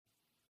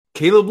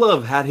Caleb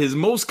Love had his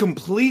most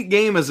complete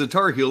game as a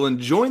Tar Heel and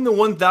joined the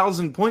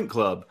 1,000 point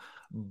club.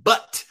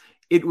 But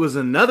it was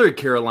another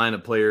Carolina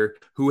player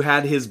who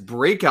had his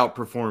breakout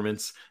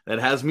performance that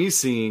has me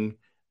seeing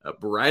a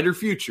brighter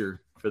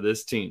future for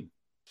this team.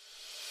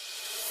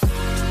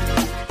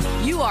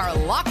 You are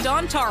Locked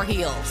On Tar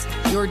Heels,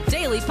 your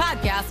daily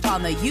podcast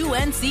on the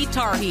UNC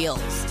Tar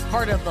Heels,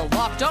 part of the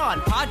Locked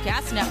On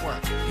Podcast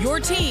Network, your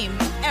team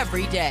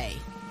every day.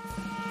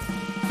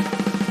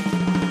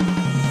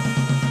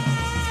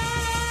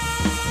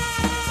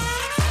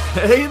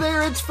 Hey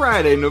there, it's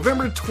Friday,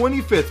 November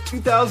 25th,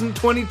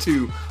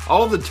 2022.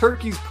 All the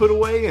turkeys put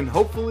away and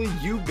hopefully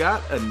you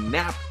got a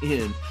nap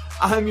in.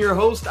 I'm your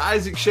host,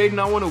 Isaac Shade,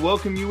 and I want to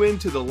welcome you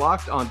into the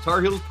Locked On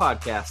Tar Heels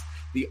podcast,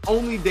 the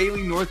only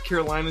daily North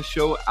Carolina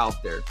show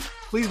out there.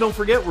 Please don't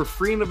forget we're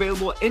free and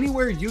available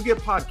anywhere you get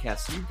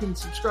podcasts. You can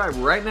subscribe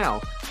right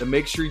now to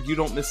make sure you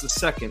don't miss a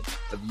second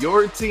of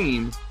your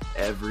team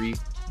every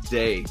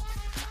day.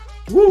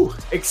 Woo!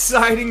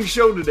 Exciting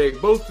show today.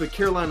 Both the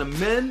Carolina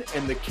men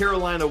and the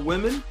Carolina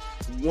women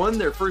won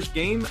their first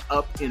game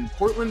up in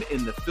Portland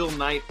in the Phil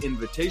Knight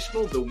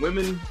Invitational. The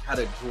women had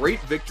a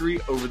great victory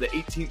over the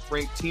 18th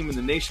ranked team in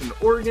the nation,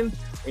 Oregon,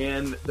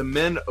 and the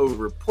men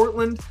over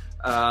Portland.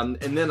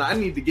 And then I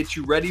need to get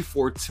you ready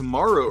for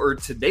tomorrow or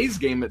today's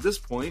game at this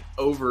point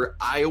over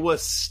Iowa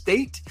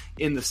State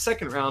in the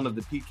second round of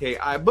the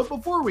PKI. But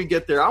before we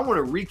get there, I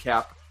want to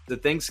recap the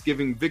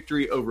Thanksgiving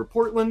victory over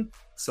Portland,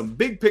 some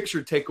big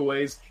picture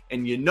takeaways,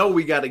 and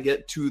we got to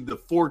get to the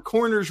Four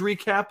Corners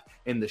recap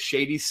and the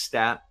shady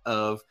stat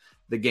of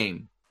the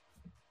game.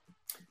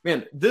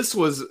 Man, this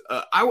was,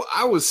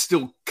 I was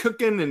still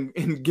cooking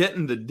and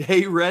getting the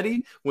day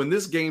ready when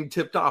this game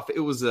tipped off. It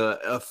was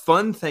a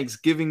fun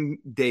Thanksgiving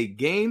Day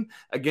game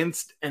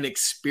against an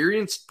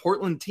experienced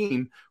Portland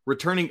team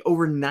returning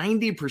over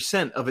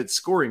 90% of its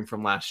scoring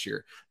from last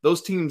year.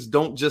 Those teams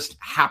don't just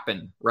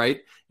happen, right?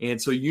 And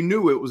so you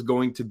knew it was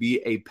going to be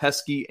a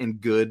pesky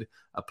and good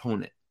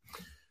opponent.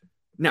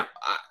 Now,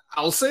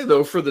 I'll say,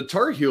 though, for the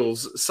Tar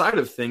Heels side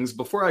of things,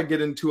 before I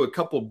get into a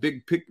couple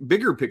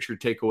bigger picture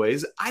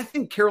takeaways, I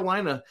think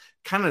Carolina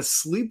kind of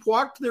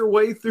sleepwalked their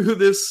way through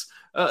this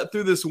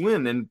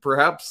win, and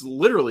perhaps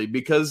literally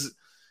because,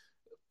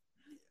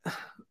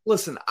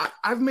 listen,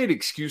 I've made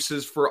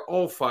excuses for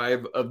all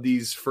five of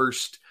these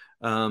first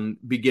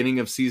beginning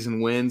of season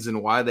wins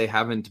and why they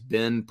haven't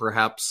been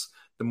perhaps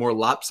the more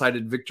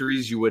lopsided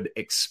victories you would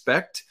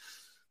expect.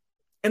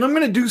 And I'm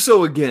going to do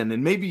so again,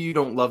 and maybe you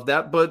don't love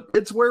that, but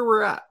it's where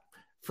we're at.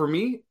 For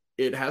me,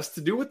 it has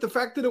to do with the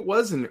fact that it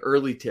was an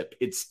early tip.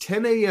 It's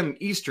 10 a.m.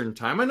 Eastern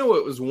time. I know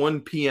it was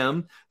 1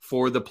 p.m.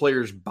 for the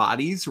players'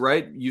 bodies,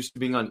 right? Used to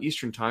being on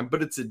Eastern time,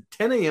 but it's a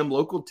 10 a.m.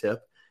 local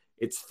tip.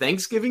 It's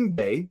Thanksgiving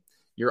Day.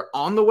 You're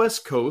on the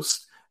West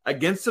Coast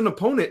against an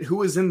opponent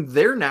who is in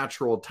their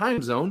natural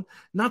time zone.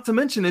 Not to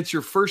mention it's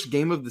your first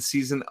game of the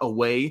season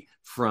away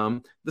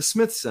from the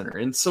Smith Center.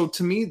 And so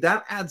to me,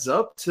 that adds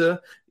up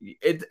to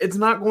it's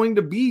not going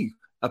to be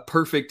a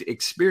perfect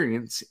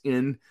experience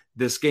in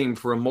this game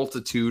for a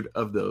multitude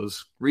of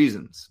those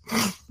reasons.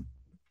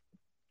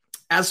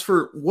 As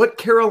for what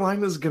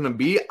Carolina's going to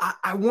be,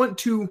 I want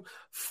to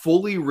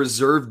fully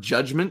reserve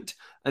judgment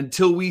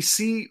until we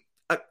see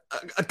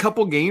a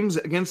couple games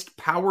against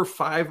Power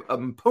 5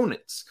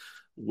 opponents,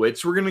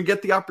 which we're going to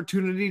get the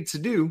opportunity to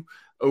do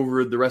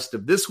over the rest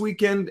of this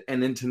weekend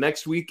and into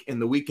next week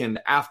and the weekend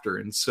after.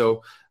 And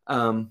so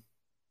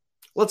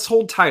let's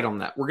hold tight on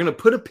that. We're going to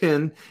put a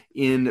pin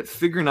in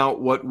figuring out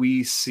what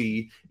we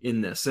see in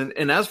this.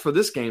 And as for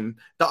this game,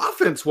 the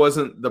offense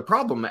wasn't the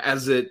problem,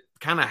 as it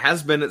kind of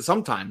has been at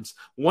sometimes.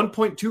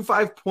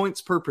 1.25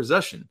 points per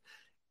possession.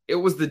 It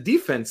was the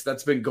defense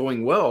that's been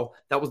going well.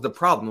 That was the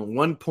problem.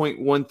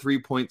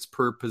 1.13 points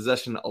per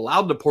possession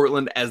allowed to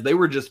Portland as they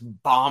were just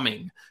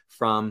bombing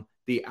from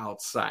the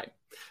outside.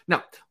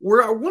 Now,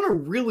 where I want to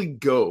really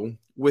go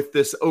with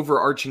this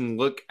overarching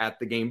look at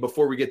the game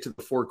before we get to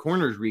the Four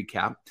Corners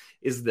recap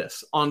is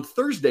this. On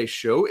Thursday's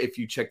show, if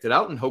you checked it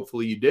out, and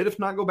hopefully you did, if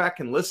not, go back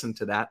and listen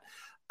to that,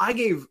 I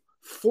gave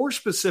 4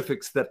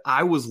 specifics that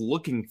I was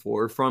looking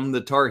for from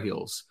the Tar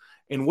Heels.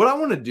 And what I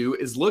want to do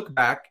is look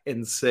back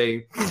and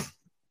say,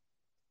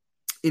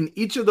 in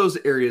each of those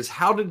areas,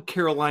 how did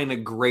Carolina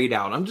grade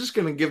out? I'm just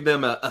going to give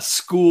them a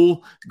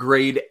school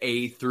grade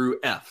A through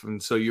F.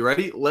 And so you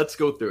ready? Let's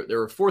go through it.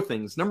 There are 4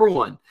 things. Number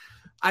 1,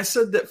 I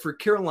said that for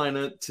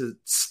Carolina to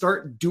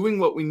start doing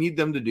what we need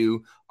them to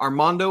do,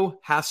 Armando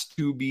has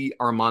to be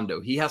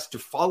Armando. He has to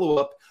follow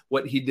up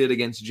what he did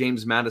against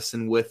James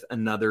Madison with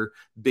another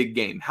big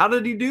game. How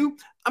did he do?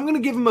 I'm going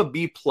to give him a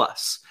B+.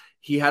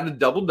 He had a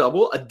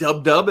double-double, a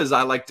dub-dub, as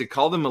I like to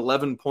call them,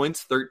 11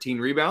 points, 13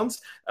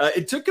 rebounds.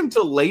 It took him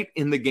till late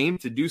in the game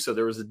to do so.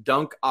 There was a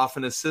dunk off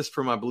an assist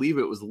from, I believe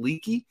it was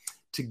Leaky,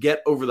 to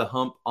get over the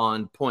hump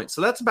on points.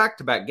 So that's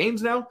back-to-back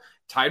games now,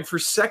 tied for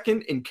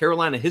second in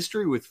Carolina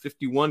history with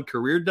 51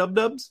 career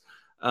dub-dubs.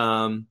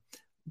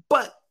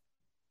 But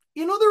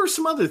There were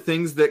some other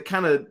things that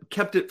kind of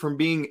kept it from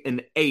being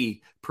an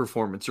A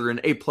performance or an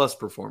A+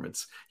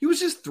 performance. He was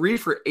just 3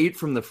 for 8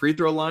 from the free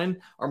throw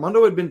line.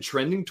 Armando had been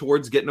trending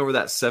towards getting over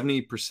that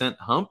 70%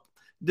 hump.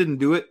 Didn't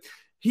do it.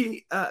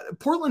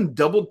 Portland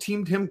double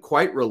teamed him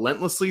quite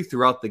relentlessly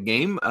throughout the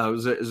game. It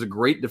was a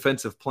great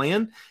defensive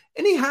plan,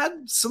 and he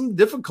had some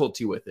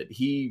difficulty with it.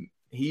 He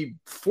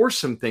forced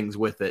some things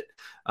with it,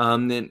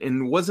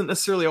 and wasn't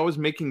necessarily always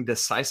making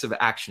decisive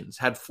actions.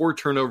 Had 4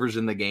 turnovers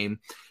in the game,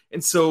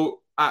 and so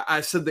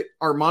I said that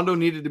Armando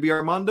needed to be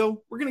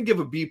Armando. We're going to give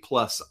a B+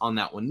 on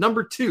that one.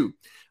 Number 2,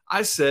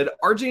 I said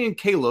RJ and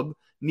Caleb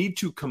need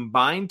to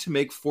combine to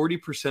make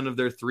 40% of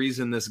their threes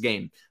in this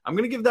game. I'm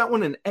going to give that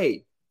one an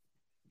A.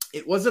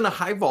 It wasn't a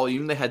high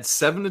volume. They had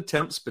 7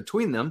 attempts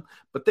between them,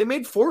 but they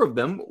made 4 of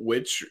them,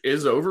 which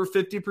is over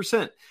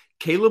 50%.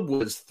 Caleb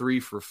was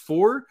 3 for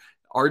 4.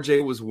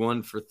 RJ was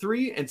 1 for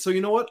 3. And so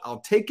you know what?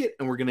 I'll take it,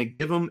 and we're going to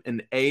give him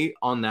an A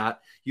on that.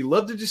 You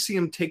love to just see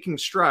him taking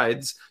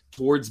strides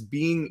towards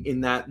being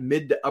in that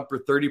mid to upper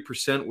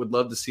 30%. Would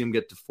love to see him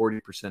get to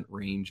 40%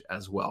 range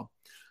as well.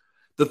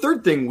 The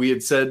third thing we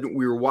had said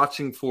we were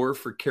watching for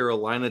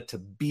Carolina to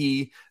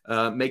be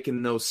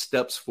making those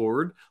steps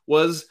forward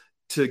was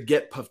to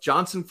get Puff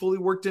Johnson fully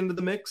worked into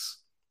the mix.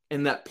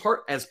 And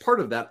as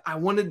part of that, I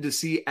wanted to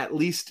see at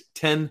least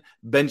 10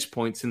 bench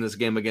points in this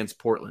game against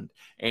Portland.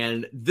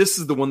 And this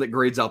is the one that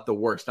grades out the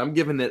worst. I'm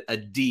giving it a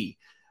D.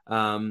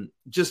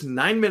 Just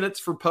 9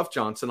 minutes for Puff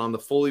Johnson on the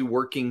fully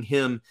working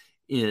him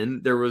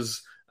in. There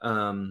was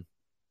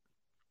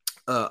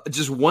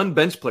just one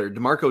bench player.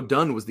 DeMarco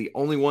Dunn was the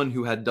only one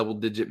who had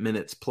double-digit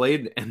minutes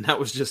played, and that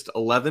was just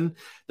 11.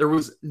 There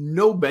was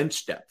no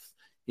bench depth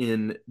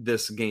in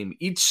this game.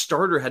 Each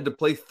starter had to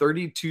play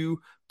 32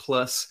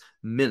 plus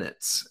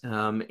minutes.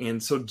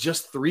 And so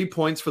just 3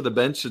 points for the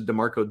bench of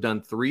DeMarco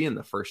Dunn, 3 in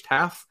the first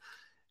half.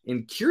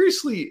 And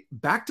curiously,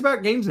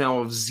 back-to-back games now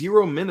of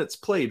 0 minutes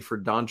played for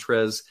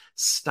Dontrez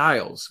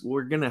Styles.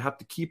 We're going to have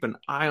to keep an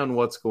eye on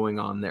what's going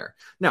on there.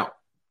 Now,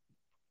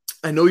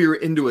 I know you're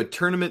into a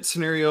tournament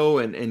scenario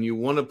and you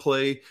want to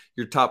play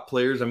your top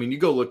players. I mean, you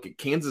go look at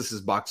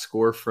Kansas's box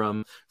score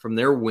from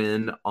their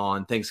win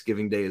on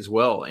Thanksgiving Day as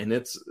well. And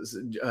it's,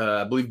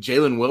 I believe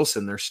Jalen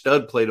Wilson, their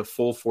stud, played a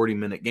full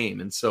 40-minute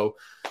game. And so,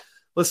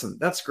 listen,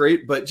 that's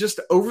great. But just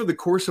over the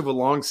course of a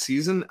long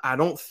season, I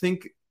don't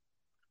think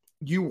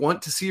you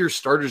want to see your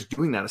starters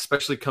doing that,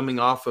 especially coming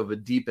off of a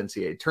deep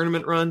NCAA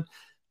tournament run.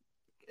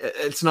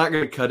 It's not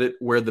going to cut it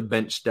where the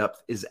bench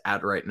depth is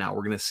at right now.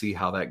 We're going to see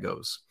how that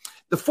goes.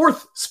 The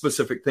fourth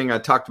specific thing I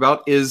talked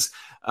about is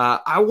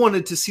I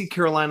wanted to see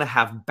Carolina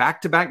have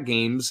back-to-back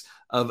games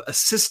of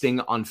assisting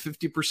on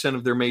 50%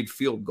 of their made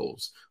field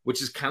goals,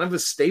 which is kind of a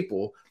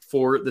staple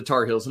for the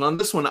Tar Heels. And on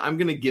this one, I'm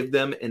going to give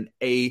them an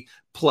A+.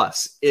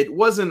 It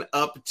wasn't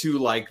up to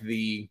like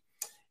the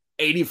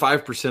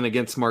 85%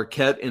 against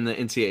Marquette in the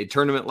NCAA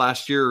tournament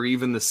last year, or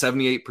even the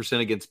 78%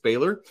 against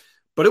Baylor,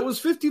 but it was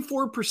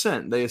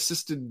 54%. They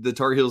assisted, the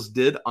Tar Heels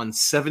did, on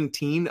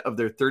 17 of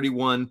their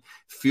 31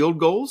 field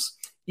goals.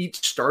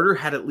 Each starter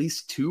had at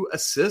least 2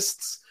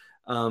 assists.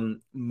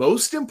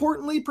 Most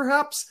importantly,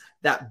 perhaps,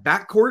 that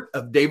backcourt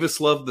of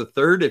Davis Love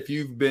III. If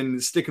you've been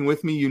sticking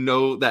with me, you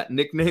know that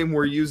nickname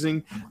we're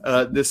using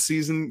this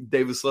season,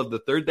 Davis Love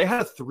III. They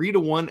had a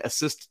 3-to-1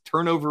 assist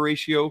turnover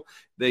ratio.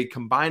 They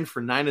combined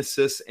for 9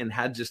 assists and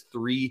had just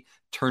 3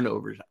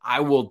 turnovers. I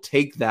will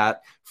take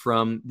that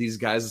from these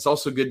guys. It's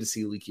also good to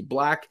see Leaky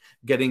Black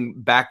getting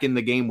back in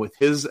the game with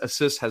his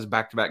assists, has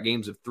back-to-back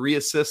games of 3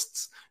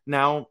 assists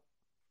now,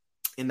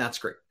 and that's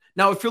great.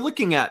 Now, if you're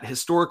looking at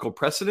historical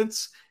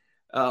precedents,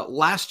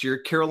 last year,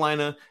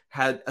 Carolina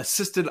had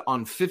assisted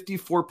on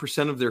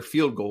 54% of their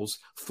field goals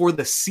for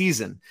the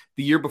season.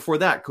 The year before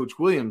that, Coach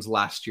Williams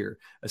last year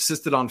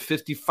assisted on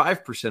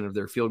 55% of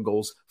their field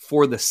goals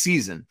for the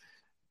season.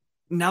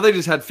 Now they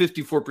just had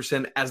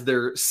 54% as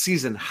their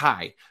season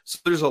high. So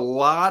there's a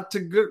lot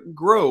to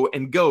grow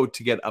and go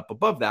to get up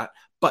above that,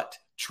 but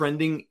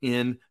trending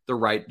in the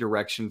right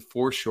direction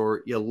for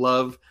sure. You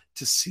love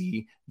to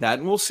see that.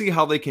 And we'll see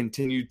how they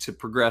continue to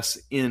progress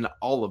in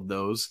all of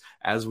those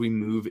as we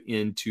move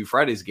into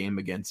Friday's game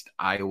against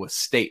Iowa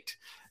State.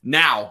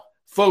 Now,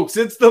 folks,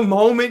 it's the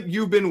moment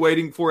you've been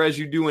waiting for, as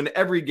you do in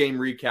every game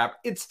recap.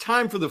 It's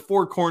time for the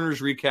Four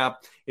Corners recap.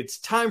 It's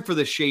time for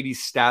the shady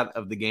stat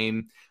of the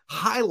game,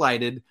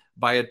 highlighted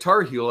by a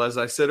Tar Heel, as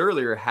I said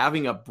earlier,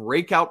 having a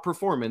breakout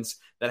performance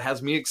that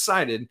has me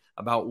excited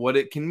about what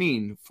it can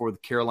mean for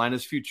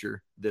Carolina's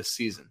future this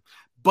season.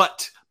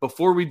 But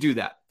before we do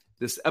that,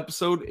 this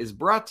episode is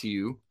brought to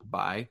you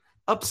by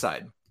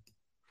Upside.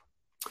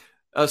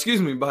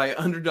 By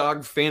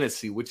Underdog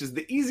Fantasy, which is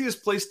the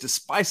easiest place to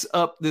spice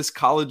up this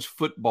college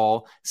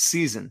football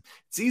season.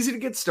 It's easy to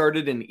get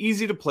started and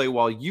easy to play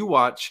while you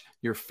watch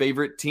your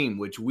favorite team,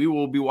 which we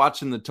will be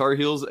watching the Tar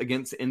Heels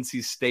against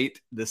NC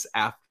State this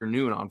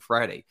afternoon on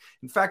Friday.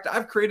 In fact,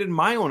 I've created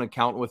my own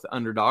account with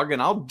Underdog,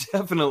 and I'll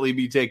definitely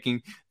be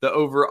taking the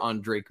over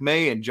on Drake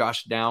May and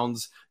Josh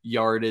Downs'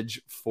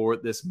 yardage for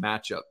this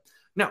matchup.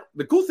 Now,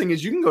 the cool thing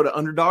is you can go to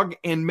Underdog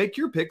and make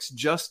your picks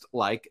just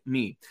like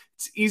me.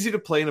 It's easy to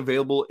play and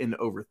available in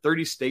over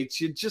 30 states.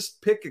 You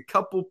just pick a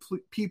couple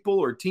people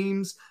or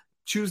teams,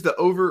 choose the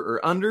over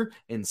or under,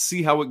 and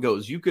see how it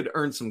goes. You could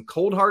earn some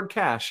cold hard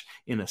cash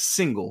in a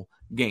single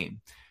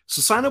game.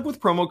 So sign up with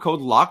promo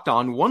code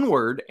LOCKEDON, one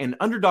word, and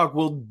Underdog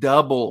will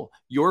double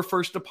your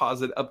first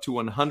deposit up to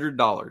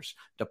 $100.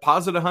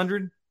 Deposit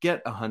 $100,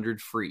 get $100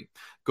 free.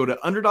 Go to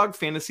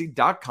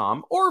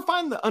UnderdogFantasy.com or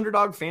find the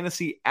Underdog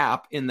Fantasy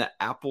app in the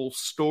Apple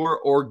Store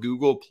or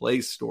Google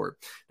Play Store.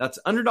 That's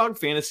Underdog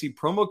Fantasy,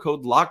 promo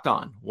code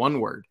LOCKEDON,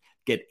 one word.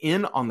 Get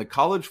in on the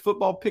college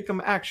football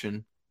pick'em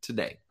action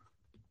today.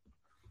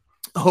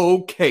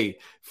 Okay,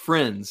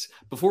 friends,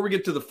 before we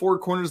get to the four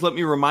corners, let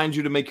me remind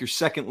you to make your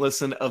second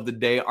listen of the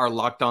day our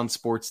Locked On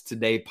Sports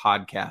Today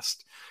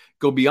podcast.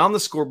 Go beyond the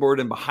scoreboard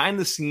and behind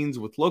the scenes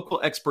with local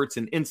experts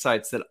and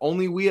insights that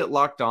only we at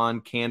Locked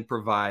On can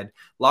provide.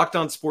 Locked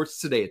On Sports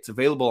Today, it's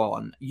available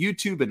on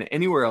YouTube and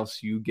anywhere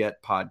else you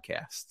get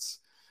podcasts.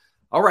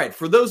 All right,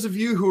 for those of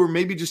you who are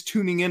maybe just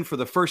tuning in for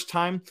the first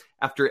time,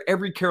 after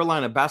every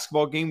Carolina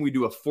basketball game, we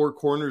do a four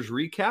corners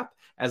recap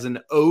as an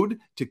ode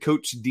to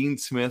Coach Dean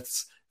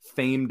Smith's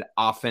famed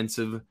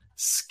offensive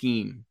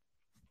scheme.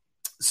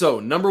 So,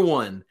 number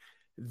one,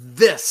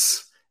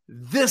 this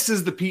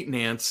is the Pete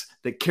Nance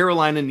that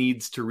Carolina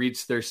needs to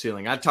reach their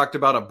ceiling. I talked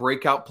about a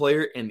breakout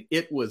player, and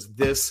it was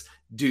this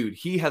dude.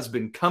 He has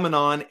been coming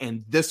on,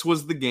 and this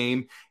was the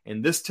game.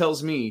 And this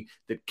tells me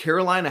that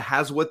Carolina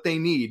has what they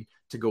need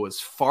to go as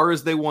far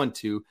as they want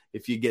to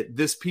if you get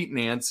this Pete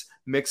Nance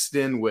mixed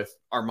in with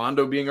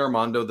Armando being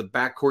Armando, the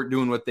backcourt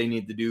doing what they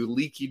need to do,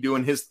 Leaky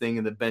doing his thing,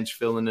 and the bench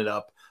filling it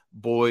up.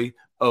 Boy,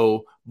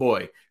 oh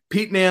boy.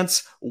 Pete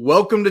Nance,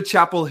 welcome to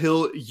Chapel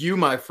Hill. You,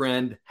 my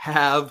friend,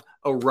 have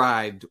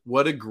arrived.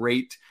 What a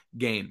great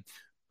game.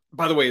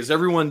 By the way, is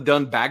everyone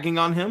done bagging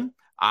on him?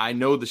 I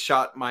know the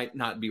shot might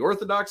not be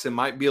orthodox. It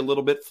might be a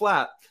little bit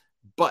flat.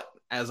 But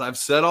as I've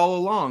said all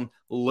along,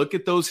 look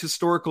at those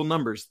historical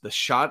numbers. The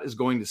shot is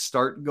going to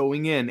start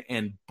going in,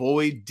 and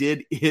boy,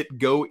 did it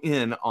go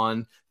in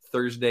on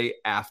Thursday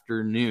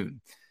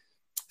afternoon.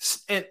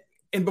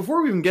 And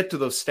before we even get to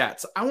those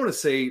stats, I want to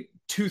say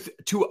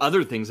two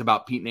other things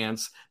about Pete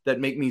Nance that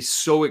make me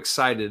so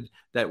excited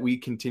that we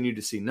continue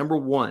to see. Number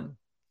one,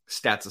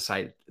 stats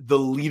aside, the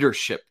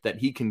leadership that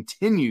he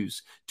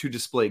continues to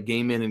display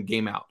game in and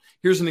game out.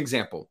 Here's an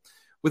example.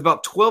 With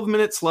about 12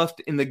 minutes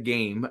left in the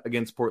game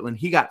against Portland,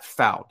 he got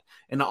fouled.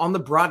 And on the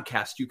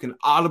broadcast, you can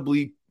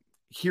audibly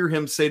hear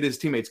him say to his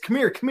teammates, come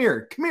here, come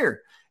here, come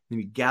here. And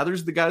he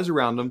gathers the guys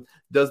around him,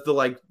 does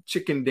the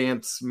chicken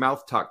dance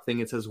mouth talk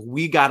thing, and says,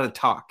 we got to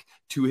talk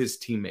to his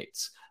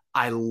teammates.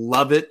 I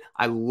love it.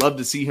 I love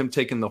to see him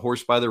taking the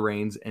horse by the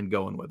reins and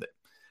going with it.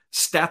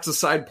 Stats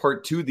aside,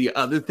 part two, the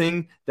other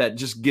thing that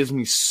just gives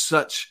me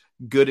such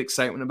good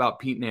excitement about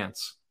Pete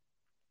Nance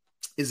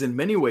is in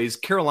many ways,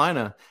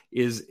 Carolina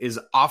is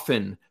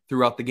often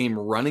throughout the game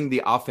running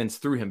the offense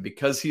through him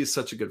because he is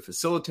such a good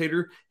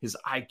facilitator. His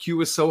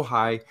IQ is so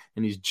high,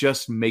 and he's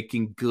just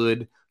making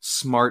good,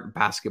 smart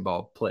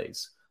basketball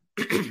plays.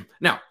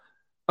 Now,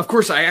 of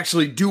course, I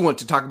actually do want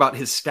to talk about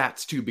his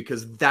stats too,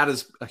 because that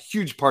is a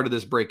huge part of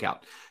this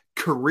breakout.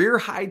 Career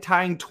high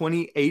tying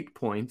 28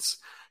 points,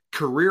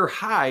 career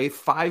high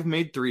 5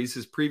 made threes.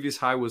 His previous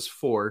high was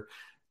 4.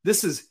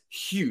 This is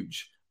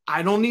huge.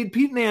 I don't need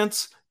Pete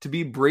Nance to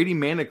be Brady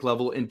Manick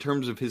level in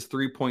terms of his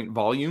 3-point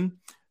volume.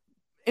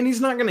 And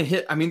he's not going to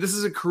hit. I mean, this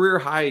is a career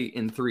high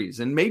in threes.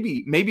 And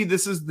maybe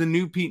this is the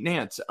new Pete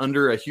Nance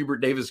under a Hubert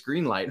Davis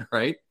green light,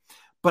 right?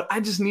 But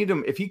I just need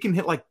him, if he can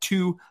hit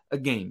 2 a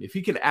game, if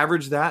he can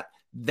average that,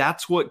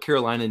 that's what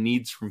Carolina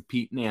needs from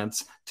Pete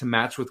Nance to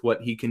match with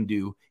what he can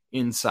do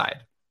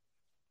inside.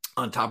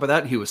 On top of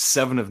that, he was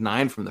 7 of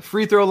 9 from the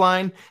free throw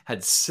line,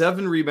 had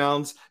 7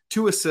 rebounds,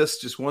 2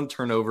 assists, just 1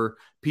 turnover.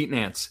 Pete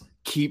Nance,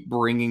 keep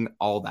bringing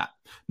all that.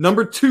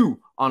 Number 2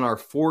 on our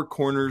four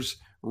corners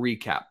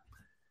recap.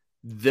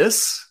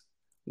 This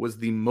was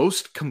the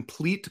most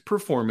complete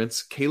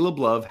performance Caleb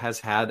Love has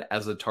had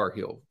as a Tar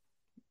Heel.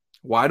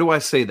 Why do I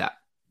say that?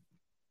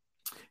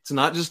 It's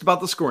not just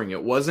about the scoring.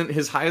 It wasn't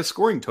his highest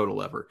scoring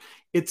total ever.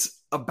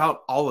 It's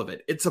about all of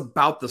it. It's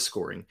about the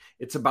scoring.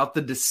 It's about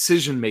the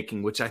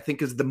decision-making, which I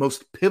think is the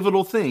most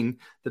pivotal thing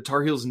the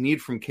Tar Heels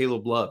need from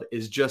Caleb Love,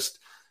 is just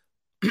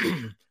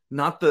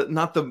not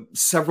the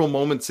several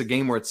moments a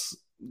game where it's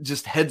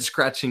just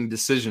head-scratching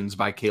decisions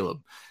by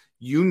Caleb.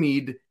 You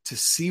need to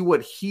see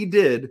what he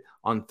did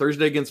on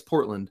Thursday against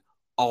Portland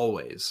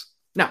always.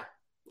 Now,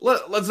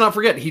 let's not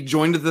forget, he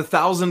joined the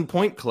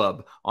 1,000-point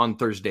club on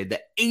Thursday,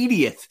 the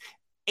 80th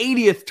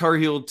Tar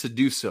Heel to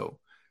do so.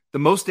 The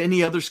most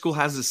any other school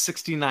has is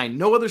 69.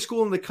 No other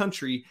school in the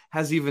country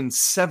has even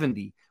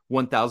 70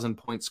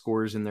 1,000-point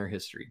scorers in their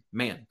history.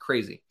 Man,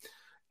 crazy.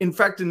 In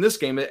fact, in this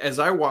game, as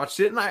I watched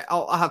it, and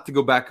I'll have to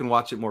go back and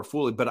watch it more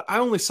fully, but I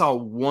only saw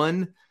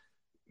one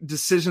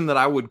decision that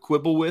I would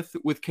quibble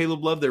with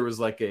Caleb Love. There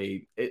was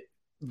a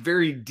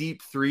very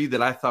deep 3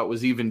 that I thought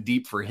was even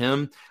deep for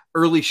him.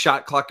 Early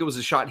shot clock. It was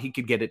a shot he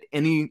could get at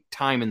any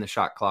time in the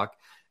shot clock.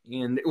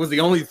 And it was the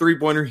only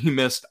three-pointer he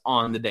missed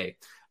on the day.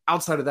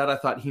 Outside of that, I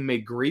thought he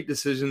made great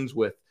decisions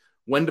with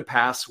when to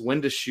pass,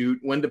 when to shoot,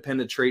 when to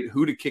penetrate,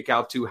 who to kick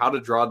out to, how to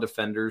draw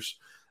defenders.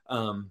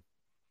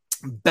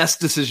 Best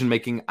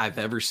decision-making I've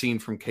ever seen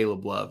from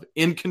Caleb Love.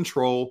 In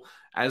control,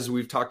 as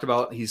we've talked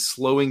about, he's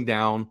slowing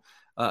down.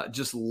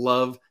 Just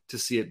love to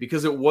see it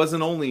because it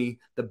wasn't only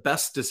the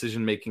best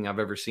decision-making I've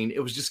ever seen.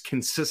 It was just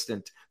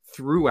consistent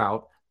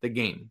throughout the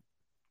game.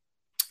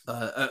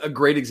 A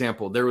great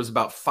example. There was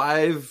about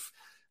 5,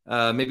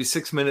 maybe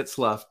 6 minutes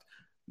left.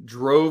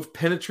 Drove,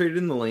 penetrated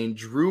in the lane,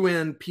 drew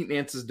in Pete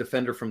Nance's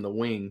defender from the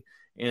wing.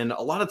 And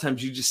a lot of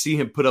times you just see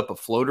him put up a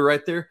floater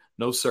right there.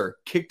 No, sir.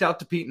 Kicked out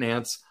to Pete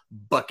Nance,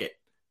 bucket,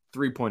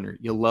 three-pointer.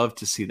 You love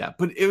to see that.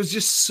 But it was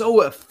just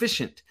so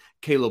efficient,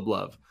 Caleb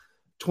Love.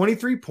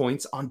 23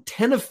 points on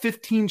 10 of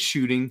 15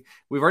 shooting.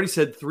 We've already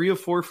said 3 of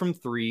 4 from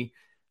 3.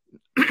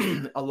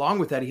 Along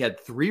with that, he had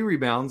 3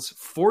 rebounds,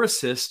 4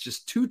 assists,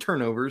 just 2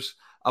 turnovers,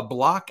 a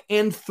block,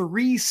 and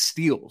 3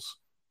 steals.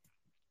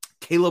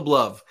 Caleb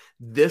Love,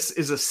 this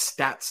is a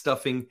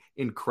stat-stuffing,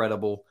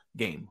 incredible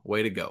game.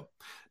 Way to go.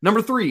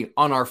 Number 3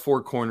 on our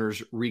Four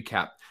Corners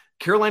recap.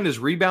 Carolina's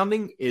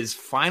rebounding is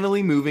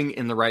finally moving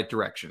in the right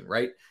direction,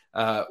 right?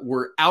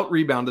 We're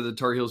out-rebounded. The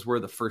Tar Heels were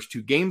the first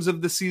 2 games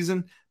of the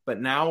season,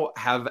 but now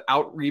have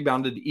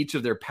out-rebounded each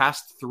of their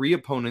past 3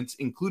 opponents,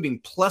 including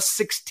plus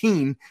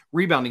 16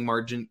 rebounding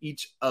margin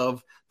each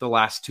of the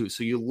last 2.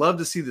 So you love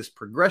to see this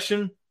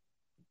progression.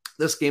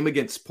 This game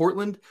against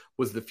Portland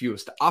was the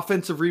fewest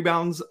offensive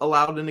rebounds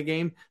allowed in a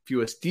game,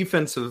 fewest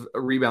defensive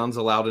rebounds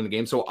allowed in a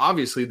game. So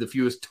obviously the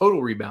fewest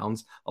total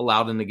rebounds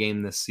allowed in the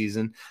game this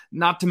season.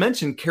 Not to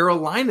mention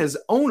Carolina's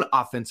own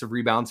offensive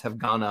rebounds have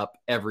gone up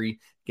every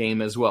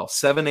game as well.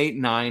 7, 8,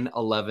 9,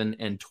 11,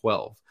 and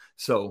 12.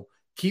 So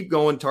keep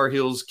going, Tar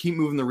Heels. Keep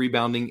moving the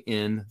rebounding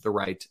in the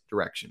right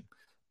direction.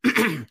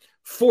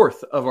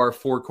 Fourth of our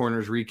Four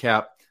Corners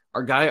recap,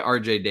 our guy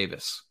RJ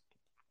Davis.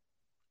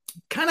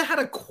 Kind of had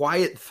a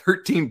quiet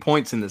 13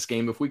 points in this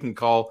game, if we can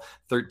call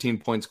 13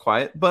 points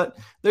quiet. But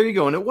there you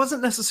go. And it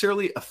wasn't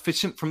necessarily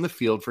efficient from the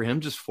field for him,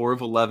 just 4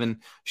 of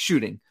 11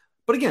 shooting.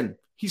 But again,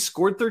 he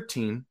scored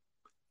 13,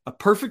 a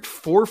perfect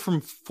 4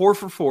 for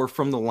 4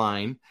 from the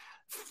line,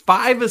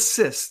 5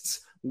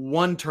 assists,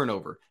 1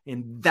 turnover.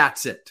 And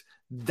that's it.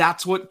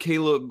 That's what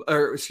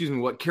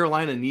what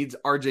Carolina needs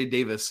RJ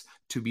Davis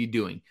to be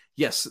doing.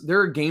 Yes,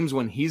 there are games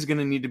when he's going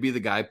to need to be the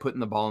guy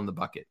putting the ball in the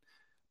bucket.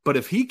 But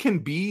if he can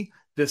be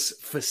this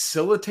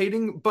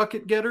facilitating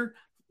bucket getter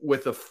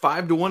with a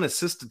 5-to-1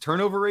 assist to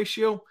turnover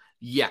ratio,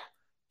 yeah,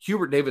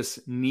 Hubert Davis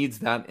needs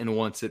that and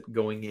wants it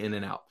going in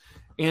and out.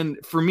 And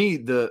for me,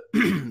 the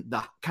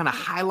kind of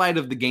highlight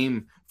of the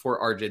game for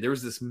RJ, there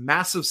was this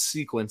massive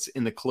sequence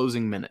in the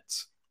closing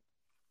minutes.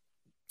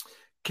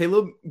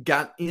 Caleb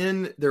got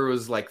in, there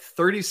was like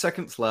 30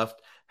 seconds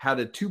left, had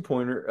a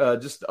 2-pointer,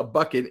 just a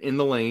bucket in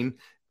the lane,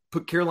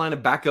 put Carolina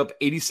back up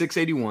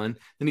 86-81.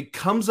 Then he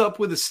comes up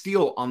with a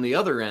steal on the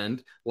other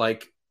end,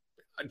 like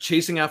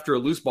chasing after a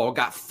loose ball,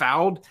 got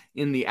fouled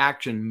in the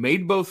action,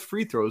 made both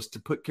free throws to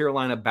put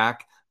Carolina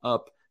back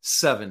up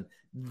 7.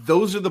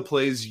 Those are the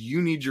plays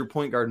you need your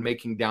point guard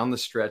making down the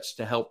stretch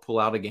to help pull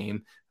out a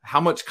game.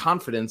 How much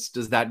confidence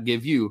does that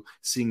give you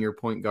seeing your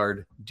point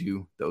guard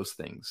do those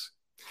things?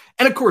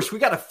 And of course, we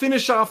got to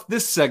finish off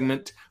this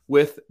segment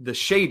with the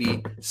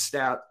shady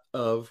stat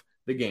of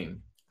the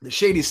game. The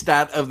shady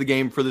stat of the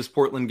game for this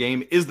Portland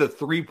game is the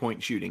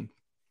 3-point shooting.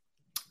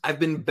 I've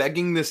been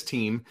begging this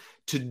team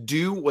to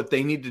do what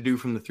they need to do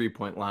from the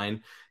 3-point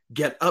line,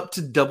 get up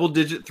to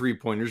double-digit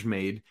 3-pointers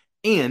made,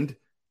 and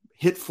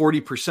hit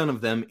 40% of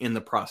them in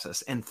the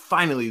process. And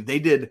finally, they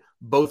did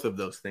both of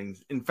those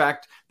things. In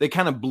fact, they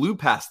kind of blew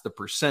past the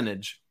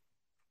percentage.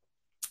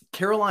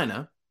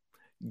 Carolina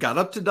got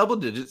up to double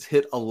digits,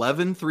 hit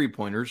 11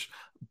 3-pointers,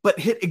 but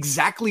hit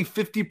exactly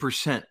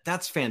 50%.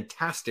 That's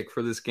fantastic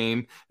for this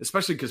game,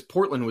 especially because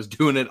Portland was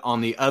doing it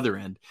on the other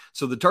end.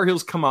 So the Tar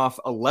Heels come off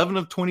 11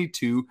 of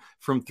 22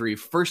 from 3.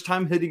 First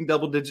time hitting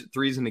double-digit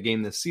threes in a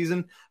game this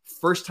season.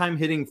 First time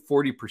hitting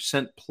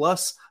 40%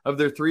 plus of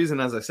their threes.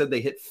 And as I said,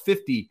 they hit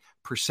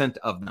 50%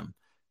 of them.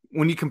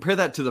 When you compare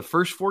that to the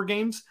first 4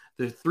 games,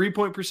 the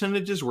 3-point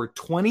percentages were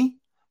 20,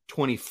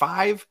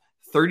 25,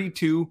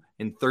 32,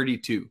 and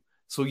 32.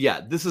 So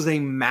yeah, this is a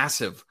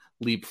massive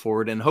leap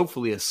forward and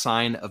hopefully a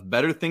sign of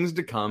better things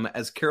to come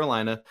as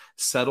Carolina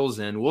settles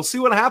in. We'll see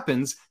what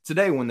happens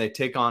today when they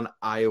take on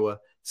Iowa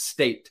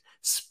State.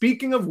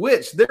 Speaking of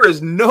which, there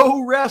is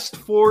no rest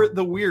for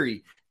the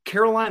weary.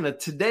 Carolina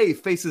today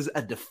faces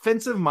a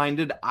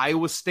defensive-minded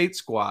Iowa State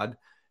squad.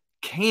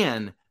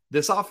 Can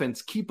this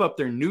offense keep up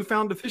their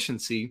newfound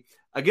efficiency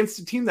against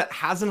a team that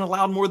hasn't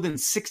allowed more than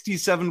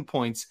 67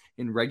 points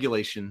in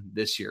regulation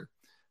this year?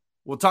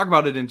 We'll talk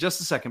about it in just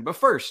a second, but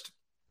first,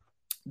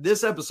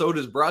 this episode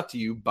is brought to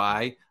you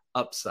by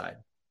Upside.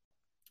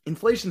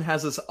 Inflation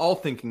has us all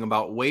thinking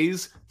about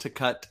ways to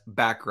cut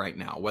back right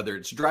now, whether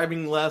it's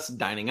driving less,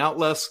 dining out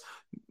less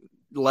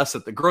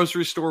at the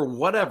grocery store,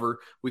 whatever.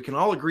 We can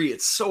all agree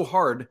it's so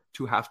hard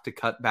to have to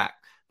cut back.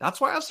 That's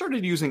why I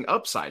started using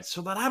Upside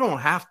so that I don't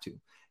have to.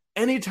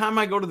 anytime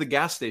I go to the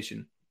gas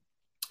station,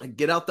 I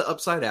get out the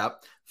Upside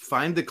app,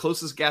 find the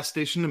closest gas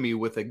station to me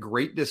with a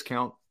great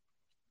discount,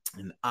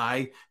 and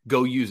I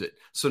go use it.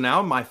 So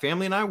now my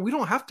family and I, we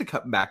don't have to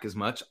cut back as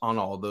much on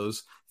all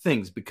those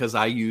things because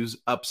I use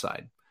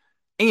Upside.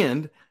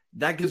 And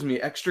that gives me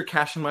extra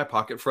cash in my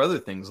pocket for other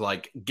things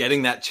like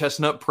getting that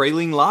chestnut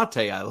praline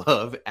latte I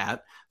love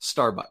at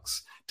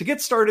Starbucks. To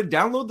get started,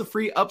 download the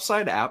free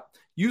Upside app,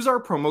 use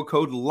our promo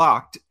code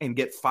LOCKED, and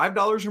get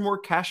 $5 or more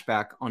cash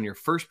back on your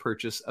first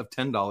purchase of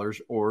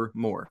 $10 or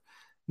more.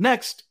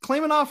 Next,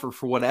 claim an offer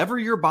for whatever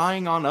you're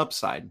buying on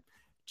Upside.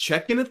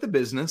 Check in at the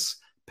business,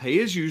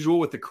 pay as usual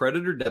with a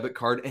credit or debit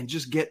card, and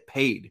just get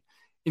paid.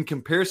 In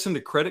comparison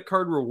to credit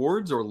card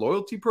rewards or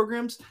loyalty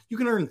programs, you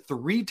can earn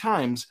 3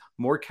 times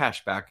more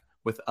cash back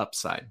with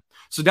Upside.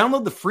 So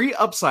download the free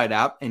Upside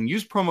app and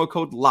use promo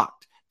code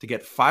LOCKED to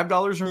get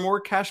 $5 or more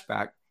cash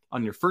back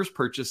on your first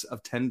purchase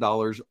of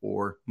 $10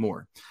 or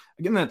more.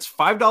 Again, that's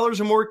 $5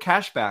 or more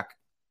cash back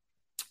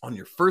on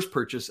your first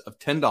purchase of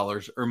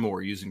 $10 or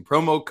more using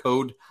promo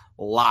code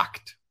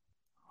LOCKED.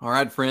 All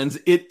right, friends,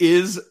 it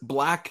is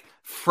Black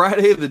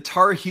Friday. The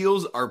Tar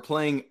Heels are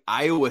playing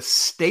Iowa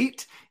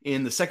State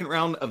in the second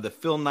round of the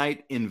Phil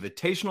Knight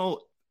Invitational.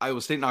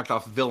 Iowa State knocked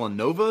off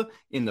Villanova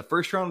in the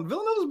first round.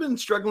 Villanova's been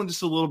struggling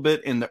just a little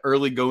bit in the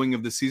early going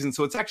of the season,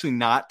 so it's actually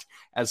not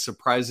as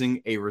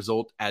surprising a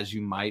result as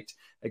you might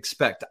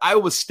expect.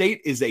 Iowa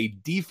State is a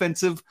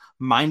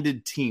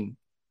defensive-minded team.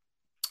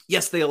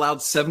 Yes, they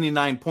allowed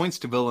 79 points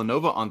to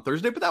Villanova on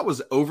Thursday, but that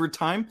was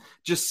overtime,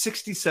 just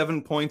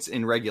 67 points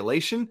in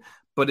regulation.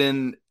 But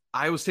in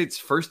Iowa State's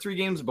first 3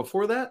 games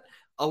before that,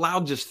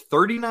 allowed just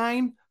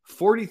 39,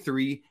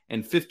 43,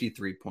 and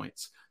 53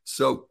 points.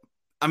 So,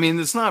 I mean,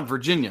 it's not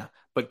Virginia,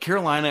 but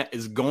Carolina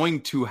is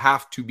going to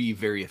have to be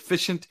very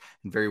efficient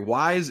and very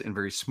wise and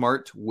very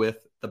smart with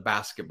the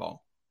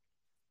basketball.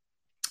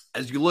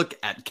 As you look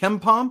at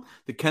KenPom,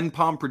 the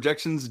KenPom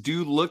projections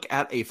do look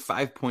at a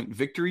 5-point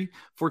victory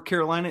for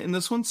Carolina in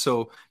this one.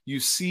 So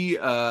you see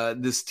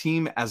this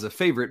team as a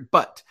favorite,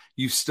 but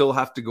you still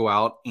have to go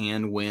out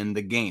and win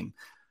the game.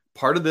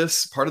 Part of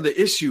the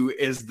issue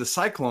is the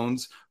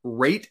Cyclones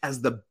rate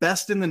as the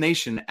best in the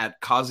nation at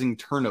causing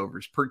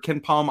turnovers per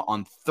KenPom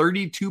on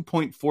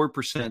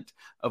 32.4%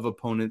 of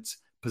opponents'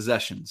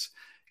 possessions.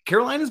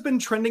 Carolina's been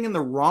trending in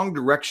the wrong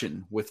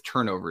direction with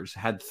turnovers,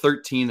 had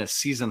 13, a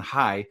season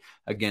high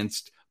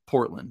against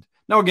Portland.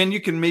 Now, again,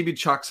 you can maybe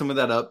chalk some of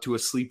that up to a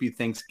sleepy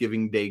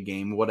Thanksgiving Day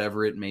game,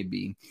 whatever it may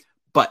be.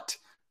 But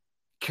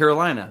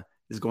Carolina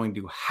is going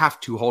to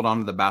have to hold on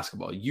to the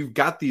basketball. You've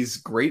got these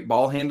great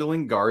ball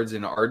handling guards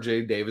in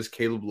RJ Davis,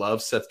 Caleb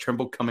Love, Seth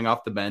Trimble coming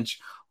off the bench,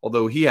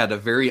 although he had a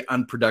very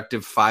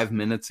unproductive 5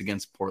 minutes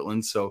against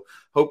Portland. So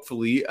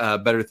hopefully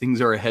better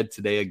things are ahead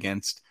today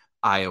against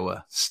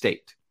Iowa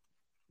State.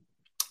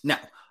 Now,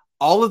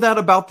 all of that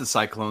about the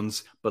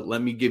Cyclones, but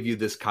let me give you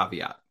this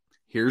caveat.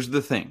 Here's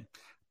the thing.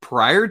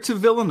 Prior to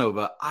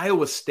Villanova,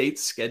 Iowa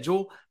State's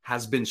schedule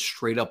has been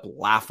straight up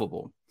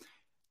laughable.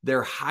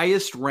 Their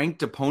highest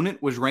ranked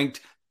opponent was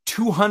ranked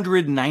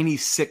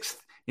 296th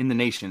in the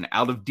nation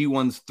out of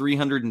D1's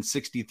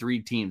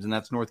 363 teams, and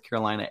that's North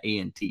Carolina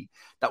A&T.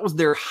 That was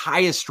their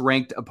highest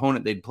ranked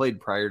opponent they'd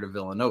played prior to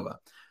Villanova.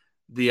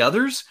 The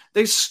others,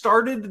 they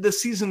started the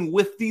season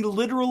with the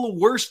literal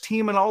worst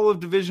team in all of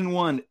Division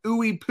I,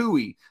 Ooey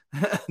Pooey,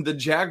 the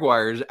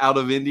Jaguars out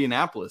of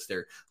Indianapolis.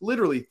 They're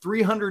literally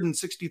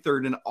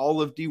 363rd in all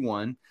of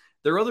D1.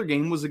 Their other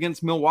game was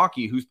against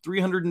Milwaukee, who's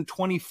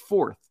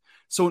 324th.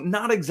 So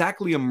not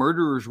exactly a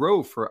murderer's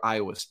row for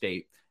Iowa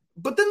State.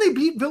 But then they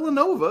beat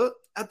Villanova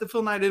at the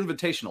Phil Knight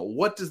Invitational.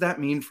 What does that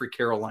mean for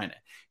Carolina?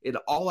 It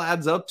all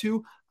adds up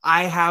to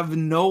I have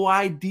no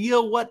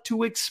idea what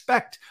to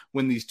expect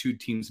when these two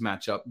teams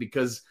match up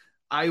because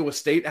Iowa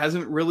State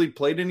hasn't really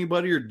played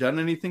anybody or done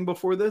anything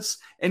before this.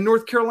 And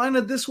North Carolina,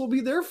 this will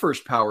be their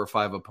first Power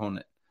 5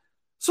 opponent.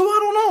 So I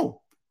don't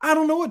know. I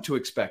don't know what to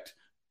expect.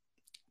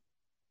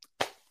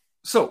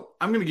 So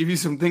I'm going to give you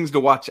some things to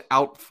watch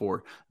out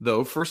for,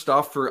 though. First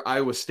off, for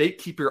Iowa State,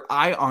 keep your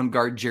eye on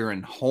guard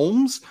Jaron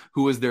Holmes,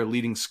 who is their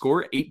leading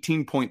scorer,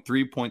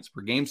 18.3 points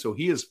per game. So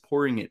he is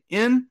pouring it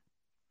in.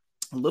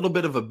 A little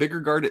bit of a bigger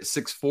guard at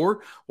 6'4".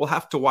 We'll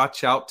have to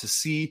watch out to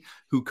see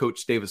who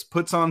Coach Davis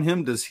puts on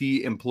him. Does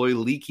he employ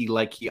Leaky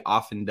like he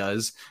often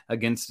does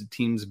against a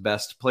team's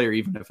best player,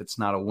 even if it's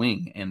not a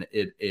wing and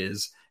it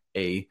is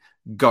a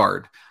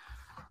guard?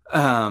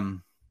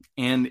 And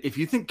if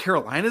you think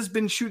Carolina's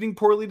been shooting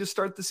poorly to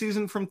start the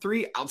season from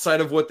 3, outside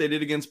of what they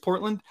did against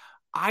Portland,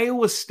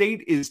 Iowa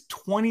State is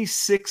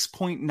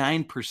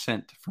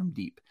 26.9% from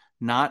deep,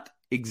 not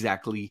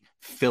exactly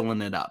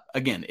filling it up.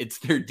 Again, it's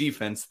their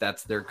defense.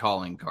 That's their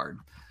calling card.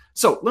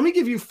 So let me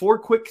give you 4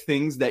 quick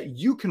things that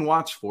you can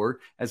watch for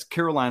as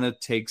Carolina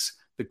takes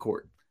the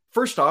court.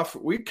 First off,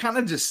 we kind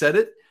of just said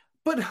it,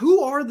 but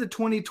who are the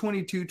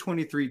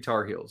 2022-23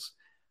 Tar Heels?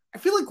 I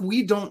feel like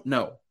we don't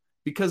know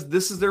because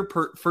this is their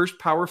first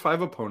Power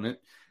 5 opponent.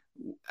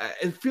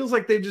 It feels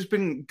like they've just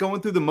been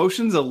going through the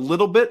motions a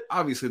little bit.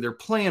 Obviously, they're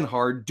playing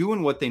hard,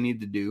 doing what they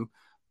need to do,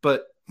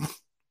 but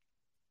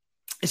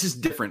it's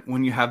just different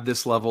when you have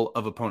this level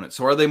of opponent.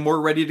 So are they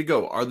more ready to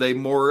go? Are they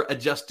more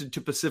adjusted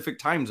to Pacific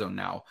time zone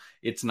now?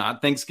 It's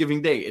not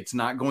Thanksgiving Day. It's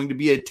not going to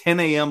be a 10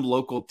 a.m.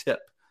 local tip.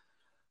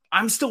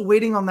 I'm still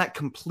waiting on that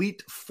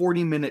complete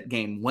 40-minute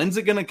game. When's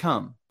it going to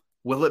come?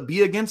 Will it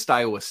be against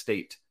Iowa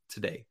State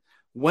today?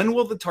 When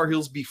will the Tar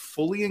Heels be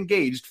fully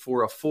engaged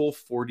for a full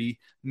 40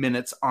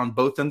 minutes on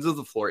both ends of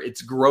the floor?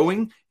 It's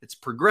growing, it's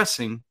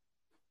progressing,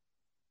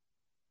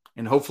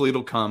 and hopefully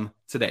it'll come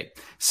today.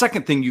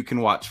 Second thing you can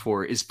watch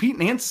for is Pete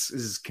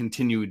Nance's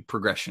continued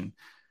progression.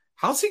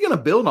 How's he going to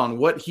build on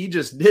what he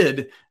just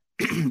did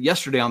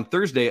yesterday on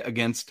Thursday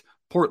against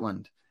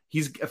Portland?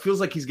 It feels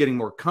like he's getting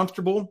more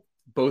comfortable,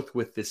 both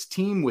with this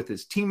team, with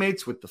his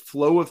teammates, with the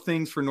flow of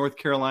things for North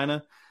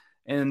Carolina.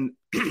 And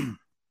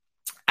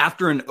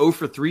after an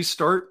 0-for-3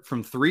 start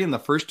from 3 in the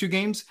first 2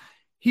 games,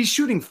 he's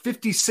shooting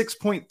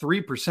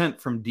 56.3%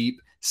 from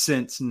deep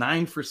since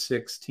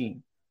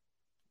 9-for-16.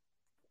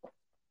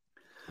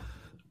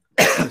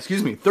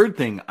 Excuse me. Third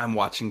thing I'm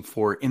watching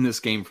for in this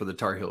game for the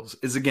Tar Heels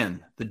is,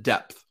 again, the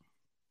depth.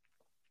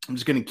 I'm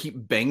just going to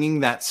keep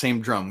banging that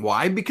same drum.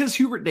 Why? Because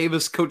Hubert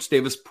Davis, Coach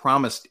Davis,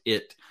 promised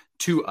it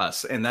to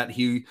us and that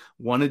he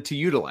wanted to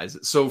utilize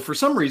it. So for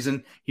some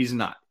reason, he's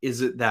not.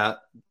 Is it that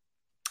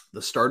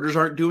the starters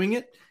aren't doing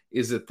it?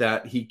 Is it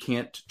that he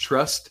can't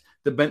trust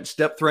the bench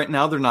depth right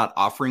now? They're not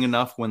offering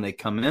enough when they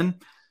come in.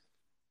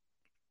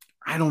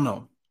 I don't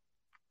know.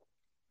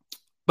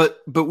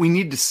 But we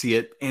need to see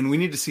it, and we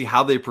need to see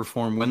how they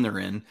perform when they're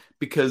in,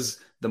 because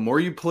the more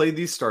you play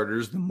these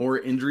starters, the more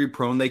injury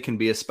prone they can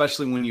be,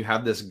 especially when you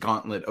have this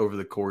gauntlet over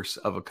the course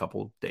of a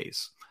couple of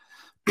days.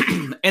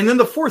 And then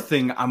the fourth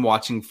thing I'm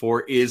watching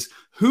for is,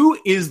 who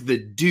is the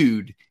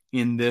dude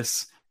in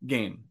this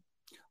game?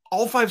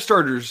 All 5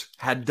 starters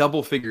had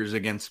double figures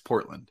against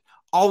Portland.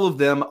 All of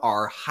them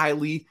are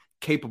highly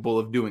capable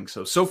of doing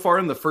so. So far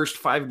in the first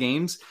 5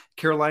 games,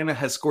 Carolina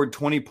has scored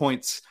 20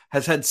 points,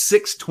 has had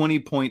 6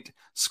 20-point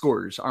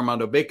scorers.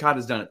 Armando Bacot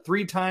has done it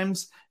 3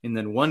 times, and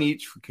then 1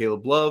 each for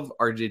Caleb Love,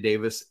 RJ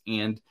Davis,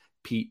 and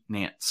Pete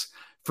Nance.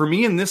 For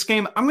me in this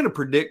game, I'm going to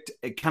predict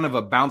a kind of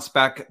a bounce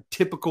back,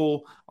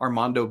 typical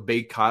Armando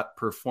Bacot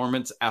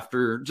performance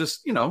after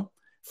just,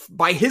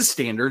 by his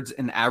standards,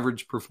 an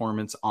average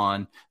performance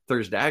on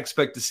Thursday. I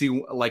expect to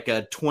see like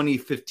a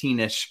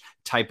 2015-ish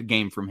type of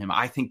game from him.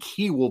 I think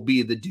he will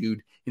be the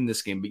dude in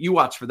this game, but you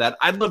watch for that.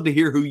 I'd love to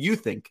hear who you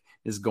think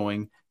is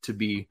going to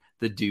be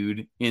the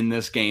dude in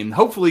this game.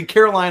 Hopefully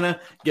Carolina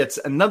gets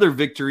another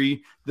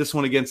victory, this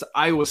one against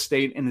Iowa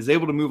State, and is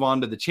able to move on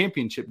to the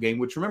championship game,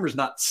 which, remember, is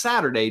not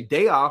Saturday,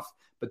 day off,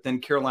 but then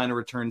Carolina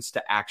returns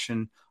to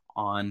action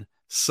on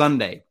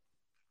Sunday.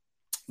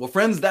 Well,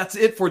 friends, that's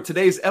it for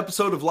today's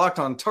episode of Locked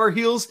On Tar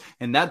Heels,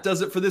 and that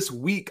does it for this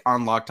week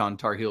on Locked On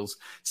Tar Heels.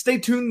 Stay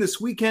tuned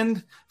this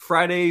weekend,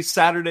 Friday,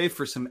 Saturday,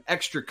 for some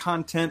extra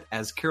content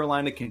as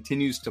Carolina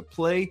continues to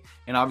play,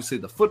 and obviously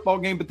the football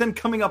game. But then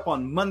coming up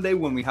on Monday,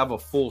 when we have a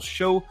full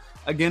show,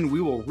 again,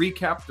 we will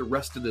recap the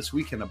rest of this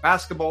weekend of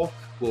basketball.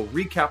 We'll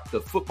recap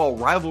the football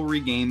rivalry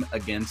game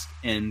against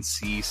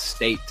NC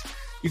State.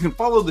 You can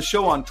follow the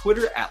show on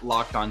Twitter at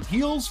Locked On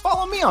Heels.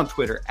 Follow me on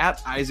Twitter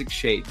at Isaac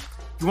Shade.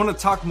 If you want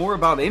to talk more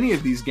about any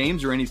of these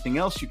games or anything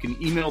else, you can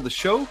email the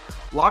show,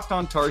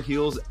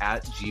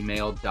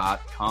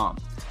 lockedontarheels@gmail.com.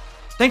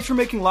 Thanks for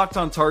making Locked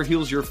On Tar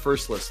Heels your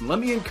first listen. Let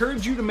me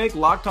encourage you to make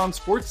Locked On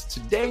Sports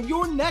today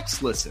your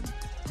next listen.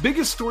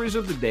 Biggest stories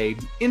of the day,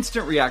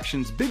 instant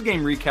reactions, big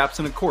game recaps,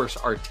 and of course,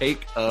 our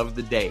take of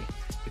the day.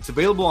 It's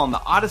available on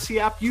the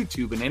Odyssey app,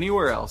 YouTube, and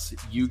anywhere else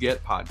you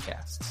get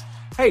podcasts.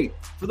 Hey,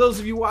 for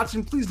those of you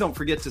watching, please don't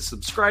forget to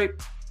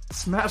subscribe,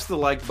 smash the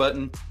like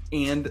button,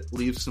 and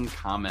leave some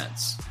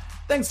comments.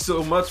 Thanks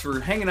so much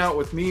for hanging out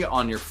with me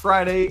on your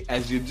Friday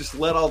as you just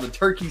let all the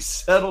turkey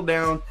settle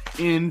down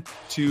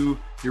into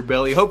your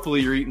belly.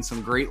 Hopefully you're eating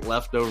some great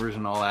leftovers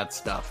and all that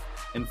stuff.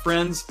 And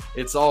friends,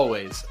 it's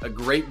always a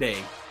great day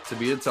to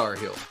be a Tar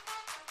Heel.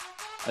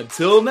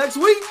 Until next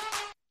week,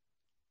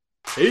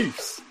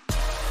 peace.